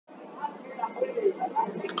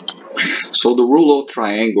So the Reuleaux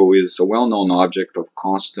triangle is a well-known object of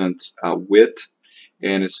constant width,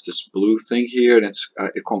 and it's this blue thing here, and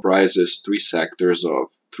it comprises three sectors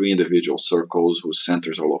of three individual circles whose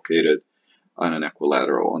centers are located on an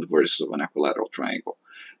equilateral, on the vertices of an equilateral triangle.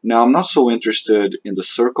 Now, I'm not so interested in the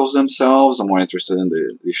circles themselves. I'm more interested in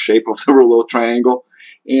the shape of the Reuleaux triangle,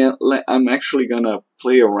 and I'm actually going to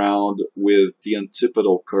play around with the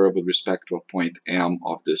antipedal curve with respect to a point M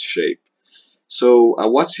of this shape. So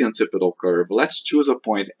what's the antipedal curve? Let's choose a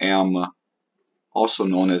point M, also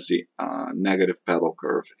known as the negative pedal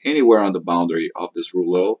curve, anywhere on the boundary of this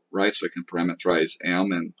Reuleaux, right? So I can parameterize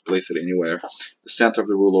M and place it anywhere. The center of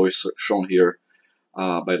the Reuleaux is shown here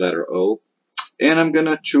by letter O. And I'm going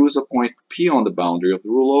to choose a point P on the boundary of the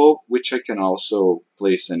Reuleaux, which I can also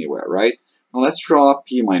place anywhere, right? Now let's draw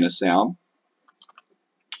P minus M.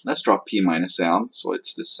 Let's draw P minus M, so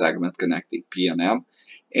it's this segment connecting P and M,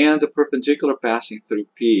 and the perpendicular passing through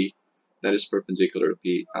P that is perpendicular to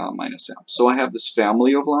P minus M. So I have this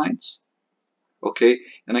family of lines, okay,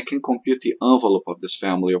 and I can compute the envelope of this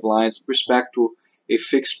family of lines with respect to a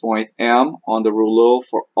fixed point M on the Reuleaux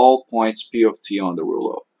for all points P of T on the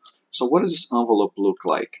Reuleaux. So what does this envelope look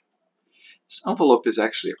like? This envelope is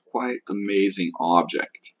actually a quite amazing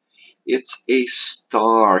object. It's a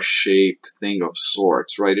star-shaped thing of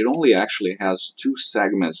sorts, right? It only actually has two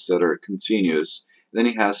segments that are continuous. Then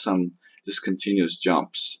it has some discontinuous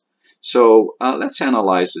jumps. So let's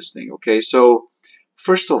analyze this thing, okay? So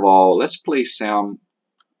first of all, let's place Sam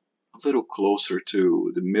a little closer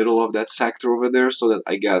to the middle of that sector over there so that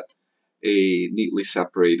I get a neatly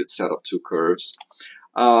separated set of two curves.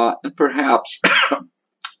 And perhaps,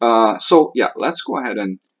 so yeah, let's go ahead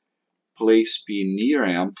and place P near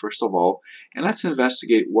M first of all, and let's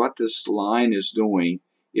investigate what this line is doing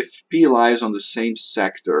if P lies on the same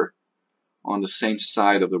sector, on the same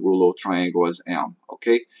side of the Reuleaux triangle as M.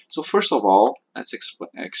 Okay, so first of all, let's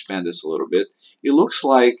expand this a little bit. It looks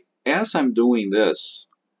like as I'm doing this,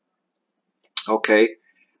 okay,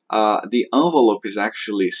 the envelope is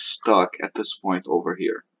actually stuck at this point over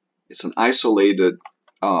here. It's an isolated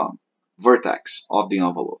vertex of the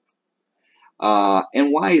envelope.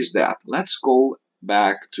 And why is that? Let's go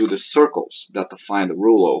back to the circles that define the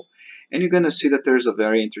Reuleaux, and you're going to see that there's a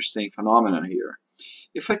very interesting phenomenon here.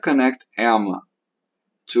 If I connect M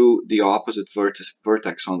to the opposite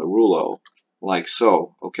vertex on the Reuleaux, like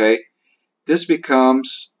so, okay, this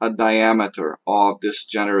becomes a diameter of this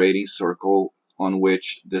generating circle on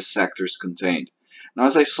which this sector is contained. Now,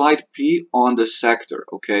 as I slide P on the sector,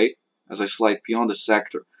 okay, as I slide P on the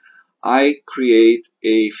sector, I create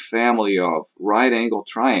a family of right-angled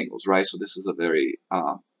triangles, right? So this is a very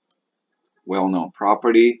well-known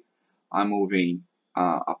property. I'm moving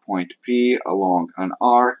a point P along an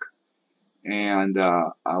arc, and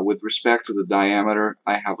with respect to the diameter,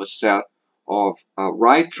 I have a set of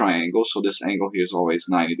right triangles. So this angle here is always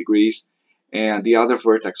 90 degrees, and the other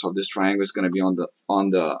vertex of this triangle is going to be on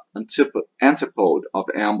the antipode of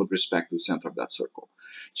M with respect to the center of that circle.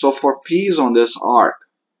 So for P's on this arc,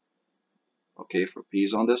 okay, for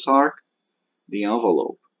P's on this arc, the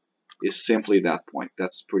envelope is simply that point.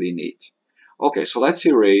 That's pretty neat. Okay, so let's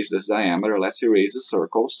erase this diameter. Let's erase the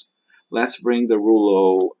circles. Let's bring the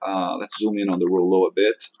Reuleaux, let's zoom in on the Reuleaux a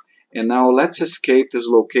bit. And now let's escape this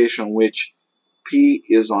location which P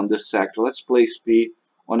is on this sector. Let's place P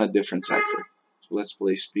on a different sector. So let's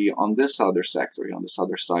place P on this other sector, on this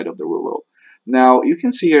other side of the Reuleaux. Now you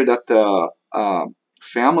can see here that the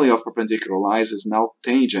family of perpendicular lines is now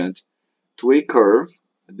tangent to a curve,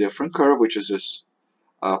 a different curve, which is this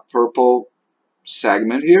purple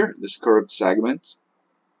segment here, this curved segment,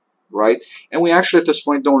 right? And we actually at this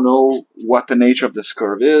point don't know what the nature of this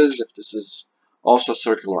curve is, if this is also a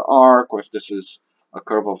circular arc, or if this is a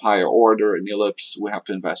curve of higher order, an ellipse. We have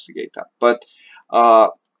to investigate that. But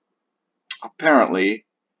apparently,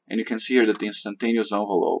 and you can see here that the instantaneous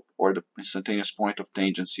envelope, or the instantaneous point of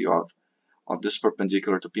tangency of this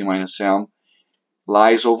perpendicular to P minus M,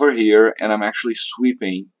 lies over here, and I'm actually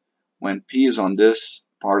sweeping when P is on this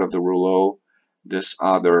part of the Reuleaux, this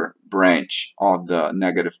other branch of the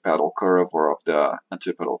negative pedal curve or of the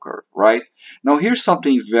antipedal curve, right? Now here's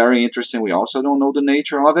something very interesting. We also don't know the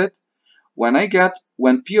nature of it.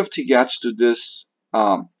 When P of T gets to this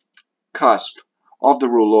cusp of the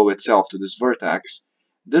Reuleaux itself, to this vertex,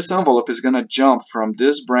 this envelope is going to jump from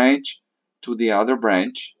this branch to the other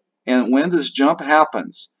branch, and when this jump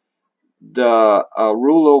happens, the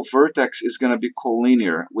Reuleaux vertex is going to be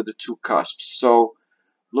collinear with the two cusps. So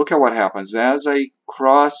look at what happens. As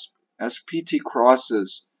PT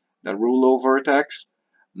crosses the Reuleaux vertex,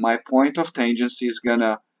 my point of tangency is going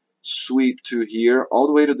to sweep to here, all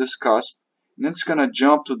the way to this cusp, and it's going to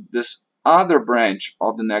jump to this other branch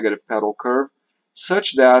of the negative pedal curve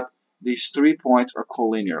such that these 3 points are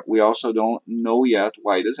collinear. We also don't know yet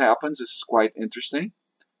why this happens. This is quite interesting.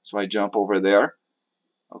 So I jump over there.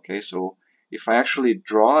 Okay, so if I actually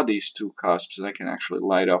draw these two cusps, then I can actually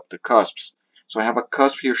light up the cusps. So I have a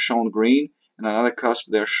cusp here shown green and another cusp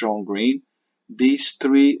there shown green. These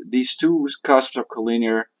two cusps are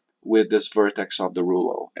collinear with this vertex of the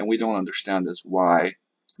Reuleaux, and we don't understand this why.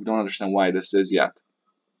 We don't understand why this is yet.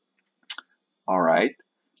 All right,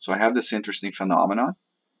 so I have this interesting phenomenon.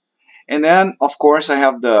 And then, of course, I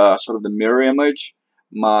have the sort of the mirror image.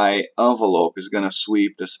 My envelope is going to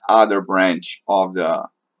sweep this other branch of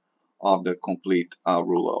the complete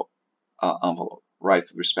Reuleaux envelope, right,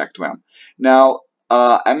 with respect to M. Now,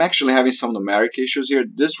 I'm actually having some numeric issues here.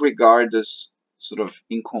 Disregard this sort of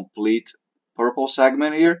incomplete purple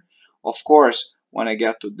segment here. Of course, when I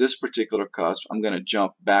get to this particular cusp, I'm going to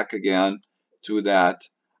jump back again to that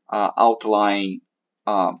outlying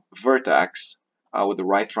vertex with the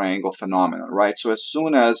right triangle phenomenon, right? So as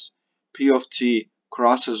soon as P of t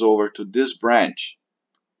crosses over to this branch,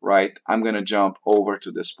 right, I'm going to jump over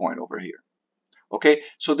to this point over here. Okay,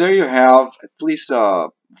 so there you have at least a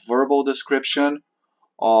verbal description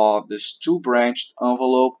of this two-branched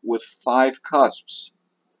envelope with 5 cusps,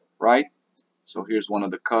 right? So here's one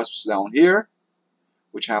of the cusps down here,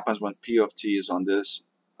 which happens when P of t is on this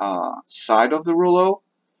side of the Reuleaux.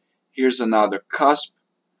 Here's another cusp,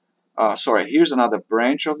 here's another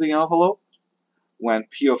branch of the envelope when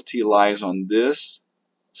P of t lies on this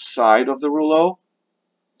side of the Reuleaux.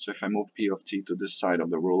 So if I move P of t to this side of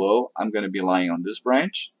the Reuleaux, I'm going to be lying on this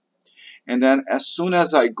branch. And then as soon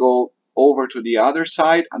as I go over to the other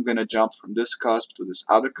side, I'm going to jump from this cusp to this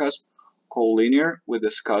other cusp, collinear with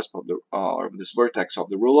this cusp of the or this vertex of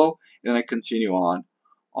the Reuleaux, and then I continue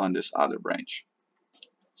on this other branch.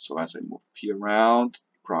 So as I move P around,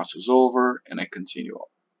 it crosses over, and I continue.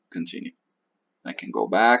 I can go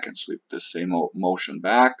back and sweep the same motion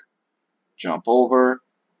back, jump over,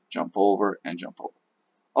 and jump over.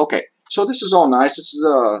 Okay, so this is all nice. This is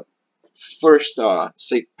a first,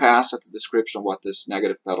 say, pass at the description of what this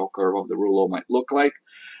negative pedal curve of the Reuleaux might look like.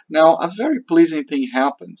 Now, a very pleasing thing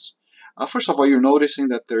happens. First of all, you're noticing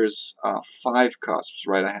that there's 5 cusps,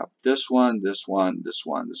 right? I have this one, this one, this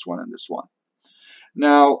one, this one, and this one.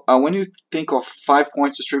 Now, when you think of 5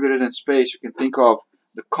 points distributed in space, you can think of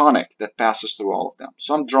the conic that passes through all of them.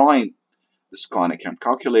 So I'm drawing this conic, I'm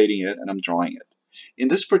calculating it, and I'm drawing it. In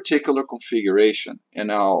this particular configuration, and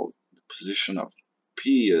now the position of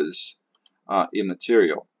P is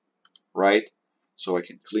immaterial, right? So I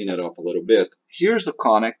can clean it up a little bit. Here's the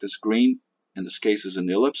conic, this green, in this case is an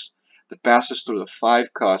ellipse, that passes through the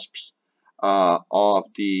 5 cusps of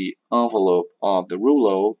the envelope of the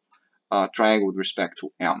Reuleaux triangle with respect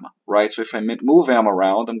to M, right? So if I move M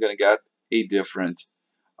around, I'm going to get a different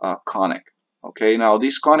conic. Okay, now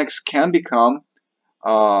these conics can become,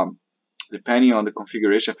 depending on the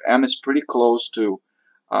configuration, if M is pretty close to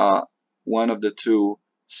one of the two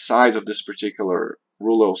sides of this particular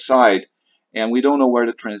Reuleaux side, and we don't know where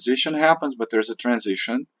the transition happens, but there's a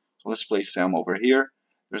transition. So let's place M over here.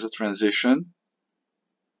 There's a transition.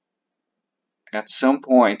 At some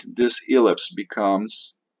point, this ellipse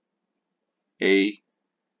becomes a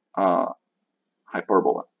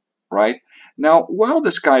hyperbola, right? Now, while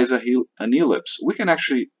the sky is an ellipse, we can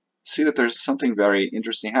actually see that there's something very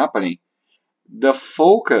interesting happening. The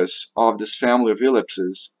focus of this family of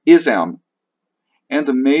ellipses is M, and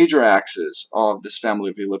the major axis of this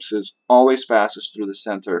family of ellipses always passes through the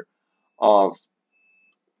center of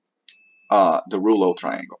the Reuleaux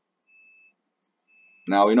triangle.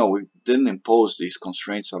 Now, we didn't impose these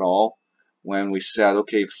constraints at all when we said,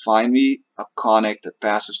 okay, find me a conic that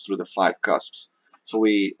passes through the 5 cusps. So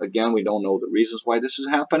we don't know the reasons why this is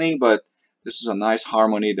happening, but this is a nice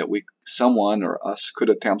harmony that someone or us could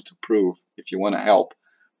attempt to prove. If you want to help,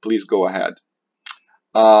 please go ahead.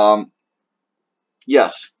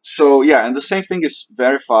 Yes, so yeah, and the same thing is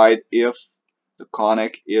verified if the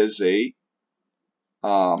conic is a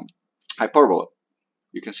hyperbola.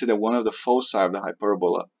 You can see that one of the foci of the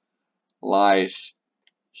hyperbola lies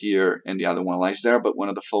here and the other one lies there, but one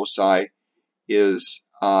of the foci is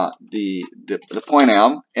the point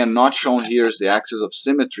M, and not shown here is the axis of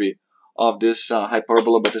symmetry of this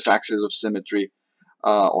hyperbola, but this axis of symmetry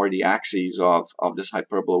or the axes of this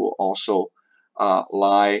hyperbola will also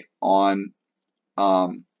lie on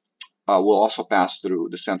will also pass through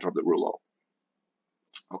the center of the Reuleaux.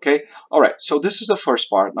 Okay, all right, so this is the first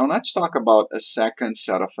part. Now let's talk about a second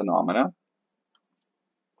set of phenomena.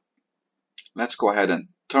 Let's go ahead and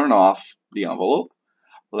turn off the envelope.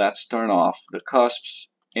 Let's turn off the cusps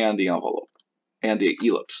and the envelope. and the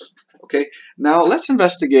ellipse. Okay, now let's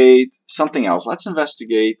investigate something else. Let's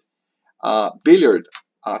investigate billiard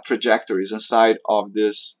trajectories inside of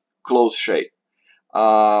this closed shape.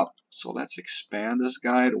 So let's expand this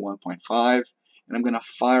guy to 1.5, and I'm going to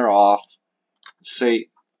fire off, say,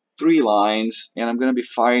 3 lines, and I'm going to be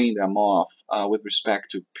firing them off with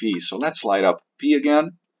respect to P. So let's light up P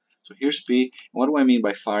again. So here's P. What do I mean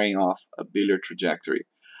by firing off a billiard trajectory?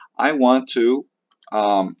 I want to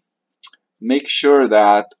make sure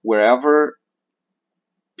that wherever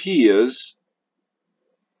P is,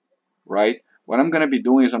 right, what I'm going to be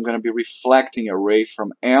doing is I'm going to be reflecting a ray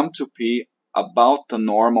from M to P about the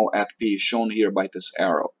normal at P, shown here by this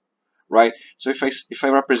arrow, right? So if I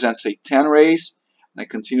represent, say, 10 rays, and I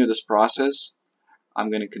continue this process, I'm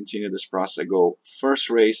going to continue this process. I go first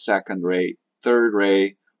ray, second ray, third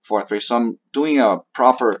ray, fourth ray. So I'm doing a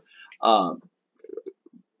proper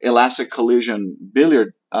elastic collision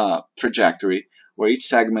billiard trajectory where each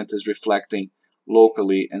segment is reflecting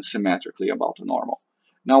locally and symmetrically about the normal.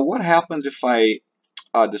 Now, what happens if I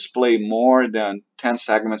display more than 10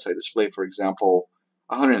 segments? I display, for example,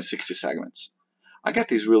 160 segments. I get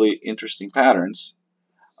these really interesting patterns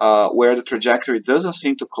where the trajectory doesn't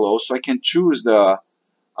seem to close, so I can choose the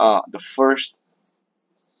first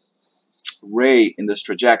ray in this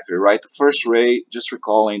trajectory, right? The first ray, just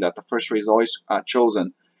recalling that the first ray is always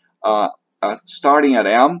chosen starting at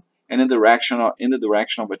M and in the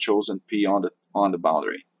direction of a chosen P on the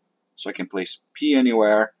boundary. So I can place P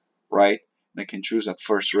anywhere, right? And I can choose that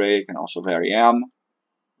first ray. I can also vary M,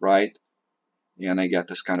 right? And I get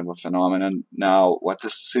this kind of a phenomenon. Now, what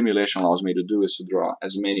this simulation allows me to do is to draw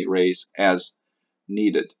as many rays as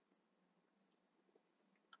needed.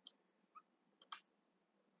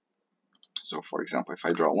 So, for example, if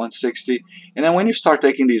I draw 160, and then when you start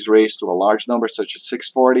taking these rays to a large number, such as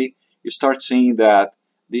 640, you start seeing that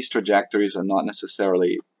these trajectories are not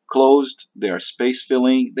necessarily closed. They are space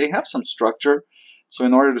filling. They have some structure. So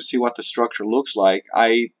in order to see what the structure looks like,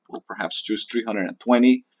 I will perhaps choose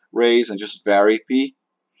 320 rays and just vary P.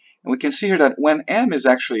 And we can see here that when M is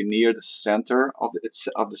actually near the center of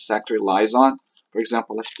the sector it lies on, for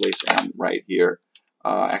example, let's place M right here,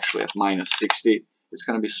 actually at -60. It's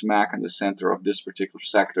going to be smack in the center of this particular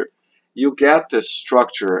sector. You get this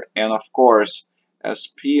structure, and of course, as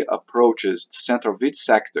P approaches the center of each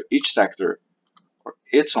sector, or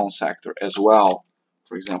its own sector as well,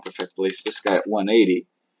 for example, if I place this guy at 180,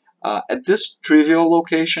 at this trivial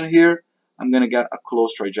location here, I'm going to get a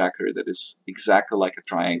closed trajectory that is exactly like a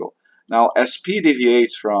triangle. Now, as P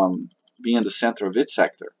deviates from being the center of its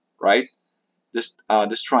sector, right, this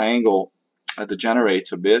triangle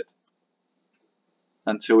degenerates a bit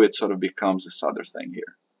until it sort of becomes this other thing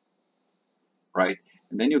here, right?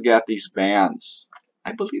 And then you get these bands.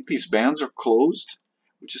 I believe these bands are closed,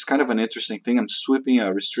 which is kind of an interesting thing. I'm sweeping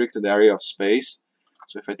a restricted area of space.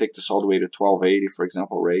 So if I take this all the way to 1280, for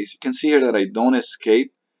example, rays, you can see here that I don't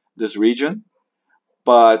escape this region,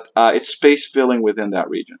 but it's space filling within that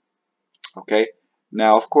region. Okay.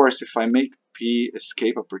 Now, of course, if I make P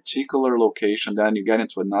escape a particular location, then you get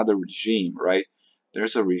into another regime, right?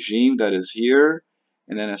 There's a regime that is here,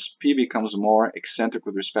 and then as P becomes more eccentric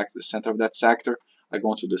with respect to the center of that sector, I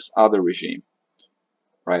go into this other regime,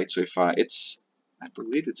 right? So if I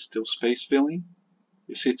believe it's still space filling.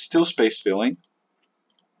 You see, it's still space filling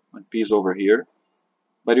when P is over here,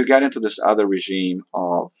 but you get into this other regime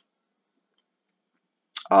of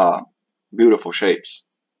beautiful shapes.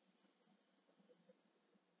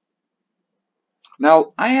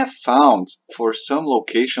 Now, I have found for some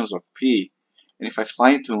locations of P, and if I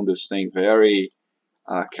fine-tune this thing very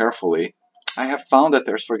carefully, I have found that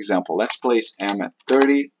there's, for example, let's place M at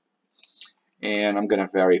 30, and I'm going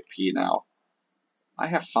to vary P now. I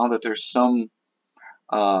have found that there's some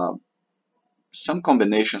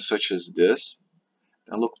combinations such as this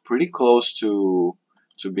that look pretty close to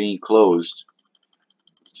being closed.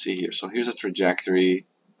 Let's see here. So here's a trajectory.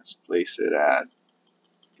 Let's place it at,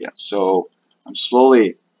 yeah, so I'm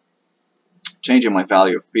slowly changing my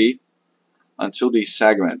value of P until these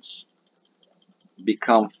segments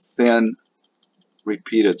become thin,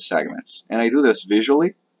 repeated segments. And I do this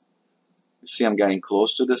visually. You see I'm getting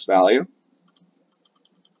close to this value.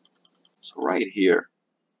 So right here,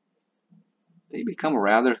 they become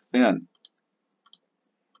rather thin.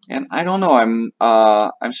 And I don't know,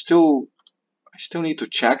 I still need to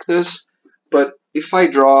check this, but if I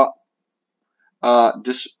draw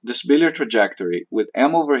this billiard trajectory with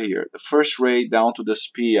M over here, the first ray down to this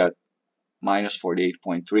P at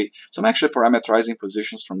 -48.3. So I'm actually parameterizing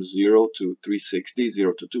positions from 0 to 360,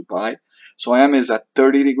 0 to 2 pi. So M is at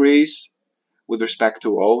 30 degrees with respect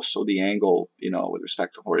to O, so the angle, with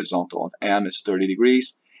respect to horizontal of M is 30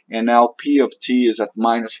 degrees, and now P of T is at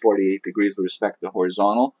minus 48 degrees with respect to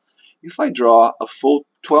horizontal. If I draw a full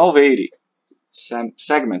 1280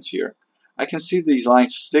 segments here, I can see these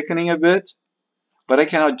lines thickening a bit, but I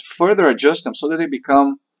can further adjust them so that they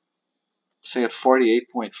become, say, at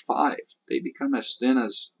 48.5. They become as thin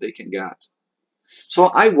as they can get. So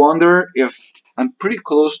I wonder if I'm pretty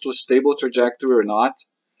close to a stable trajectory or not,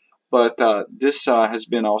 but this has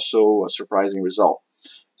been also a surprising result.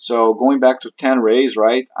 So going back to 10 rays,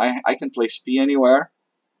 right, I can place P anywhere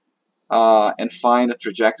and find a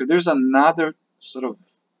trajectory. There's another sort of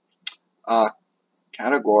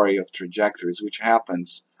category of trajectories which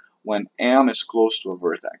happens when M is close to a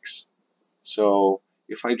vertex. So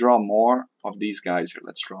if I draw more of these guys here,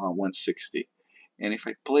 let's draw 160. And if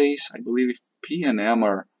I place, I believe if P and M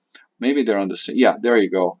are, maybe they're on the same, yeah, there you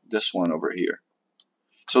go, this one over here.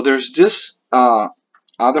 So there's this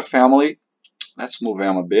other family. Let's move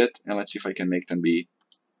M a bit, and let's see if I can make them be,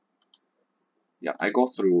 yeah, I go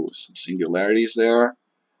through some singularities there,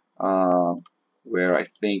 where I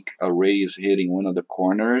think a ray is hitting one of the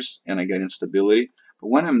corners, and I get instability.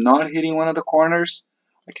 But when I'm not hitting one of the corners,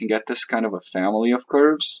 I can get this kind of a family of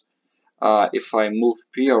curves. If I move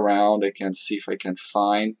P around, I can see if I can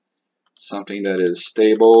find something that is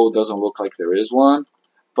stable. Doesn't look like there is one,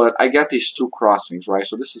 but I get these two crossings, right?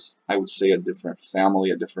 So this is, I would say, a different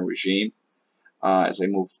family, a different regime. As I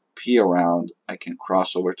move P around, I can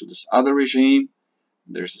cross over to this other regime.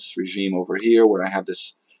 There's this regime over here where I have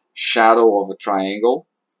this shadow of a triangle.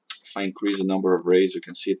 If I increase the number of rays, you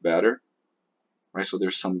can see it better, right? So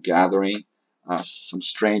there's some gathering, some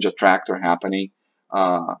strange attractor happening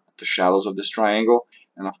at the shadows of this triangle.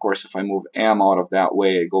 And of course, if I move M out of that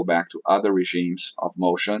way, I go back to other regimes of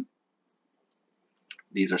motion.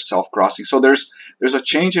 These are self-crossing. So there's a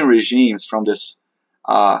change in regimes from this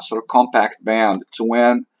sort of compact band to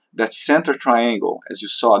when that center triangle, as you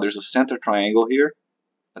saw, there's a center triangle here.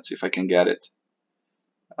 Let's see if I can get it.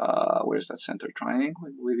 Where's that center triangle?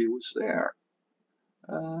 I believe it was there.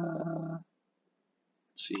 Let's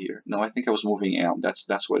see here. No, I think I was moving M.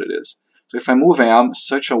 That's what it is. So if I move M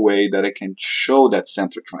such a way that I can show that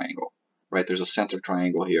center triangle, right? There's a center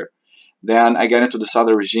triangle here. Then I get into this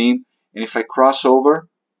other regime, and if I cross over,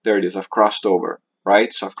 there it is. I've crossed over,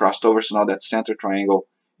 right? So I've crossed over, so now that center triangle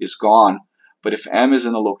is gone. But if M is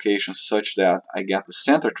in a location such that I get the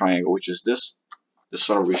center triangle, which is this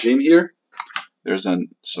sort of regime here, there's a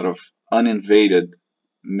sort of uninvaded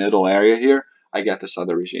middle area here, I get this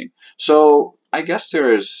other regime. So I guess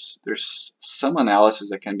there's some analysis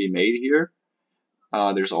that can be made here.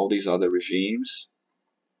 There's all these other regimes.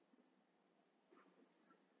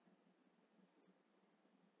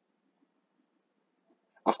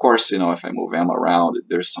 Of course, if I move M around,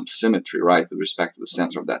 there's some symmetry, right, with respect to the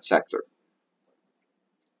center of that sector.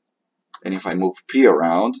 And if I move P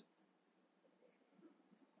around,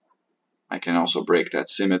 I can also break that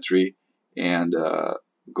symmetry and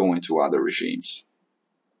go into other regimes.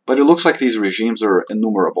 But it looks like these regimes are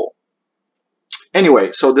innumerable.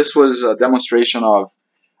 Anyway, so this was a demonstration of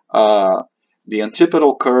the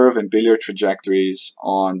antipedal curve and billiard trajectories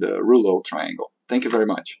on the Reuleaux triangle. Thank you very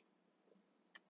much.